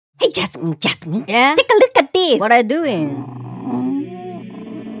Jasmine. Yeah? Take a look at this. What are you doing?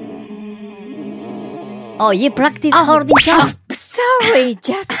 Oh, you practice holding chop. Sorry,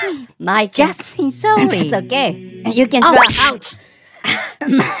 Jasmine. Mica. Jasmine, sorry. It's okay. You can try. Ouch.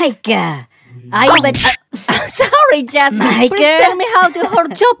 Mica. But Sorry, Jasmine. Mica. Please tell me how to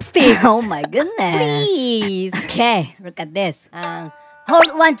hold chopsticks. oh my goodness. Please. Okay, look at this.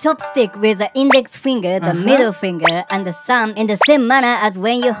 Hold one chopstick with the index finger, the middle finger, and the thumb in the same manner as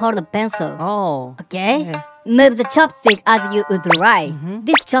when you hold a pencil. Oh. Okay? Move the chopstick as you would like.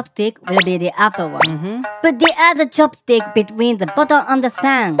 This chopstick will be the upper one. Put the other chopstick between the bottom of the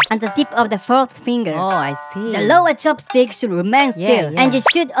thumb and the tip of the fourth finger. Oh, I see. The lower chopstick should remain still, and you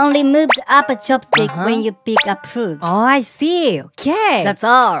should only move the upper chopstick when you pick up fruit. Oh, I see. Okay. That's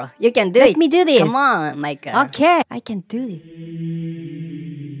all. You can do Let it. me do this. Come on, Mica. Okay. I can do it.